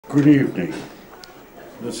Good evening.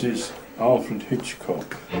 This is Alfred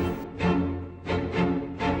Hitchcock.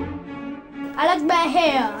 I like to buy a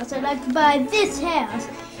house. I'd like to buy this house.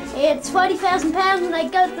 It's £40,000 and I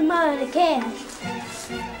got the money cash.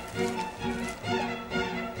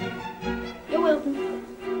 You're welcome.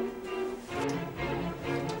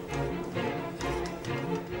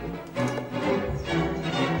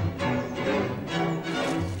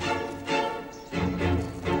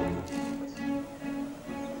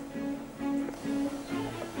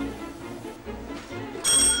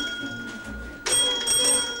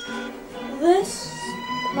 This,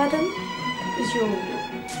 madam, is your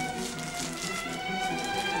room.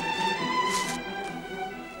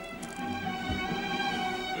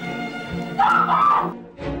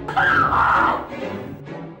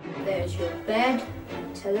 There's your bed,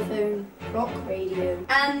 telephone, clock, radio,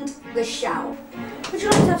 and the shower. Would you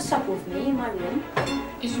like to have supper with me in my room?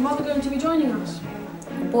 Is your mother going to be joining us?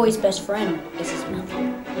 The boy's best friend is his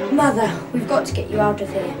mother. Mother, we've got to get you out of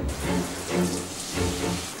here.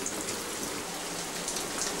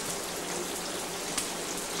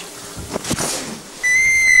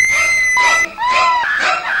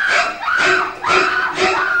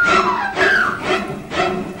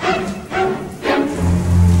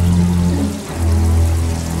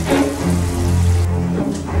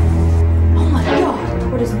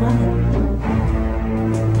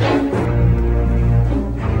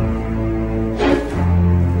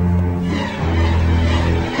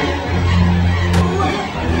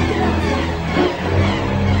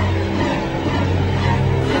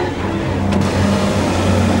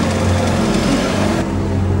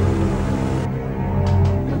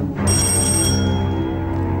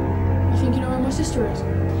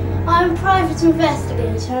 I'm a private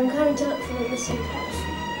investigator. I'm coming to look for the missing person.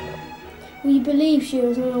 We believe she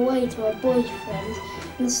was on her way to her boyfriend's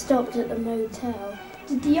and stopped at the motel.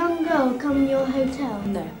 Did the young girl come in your hotel?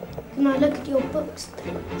 No. Can I look at your books,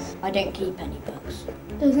 please? I don't keep any books.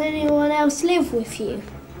 Does anyone else live with you?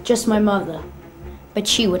 Just my mother. But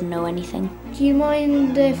she wouldn't know anything. Do you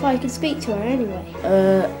mind if I could speak to her anyway?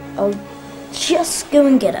 I'll just go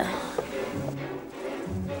and get her.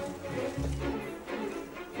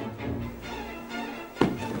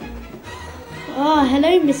 Ah,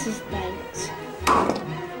 hello, Mrs. Banks.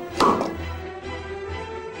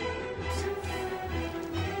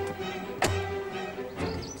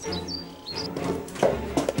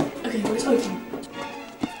 Okay, well, it's open.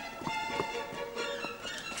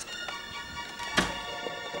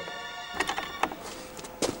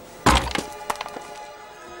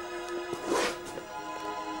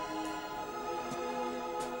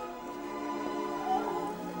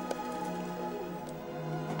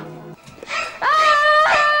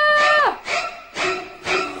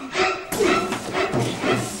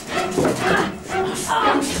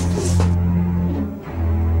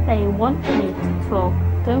 They want me to talk,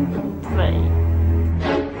 don't they?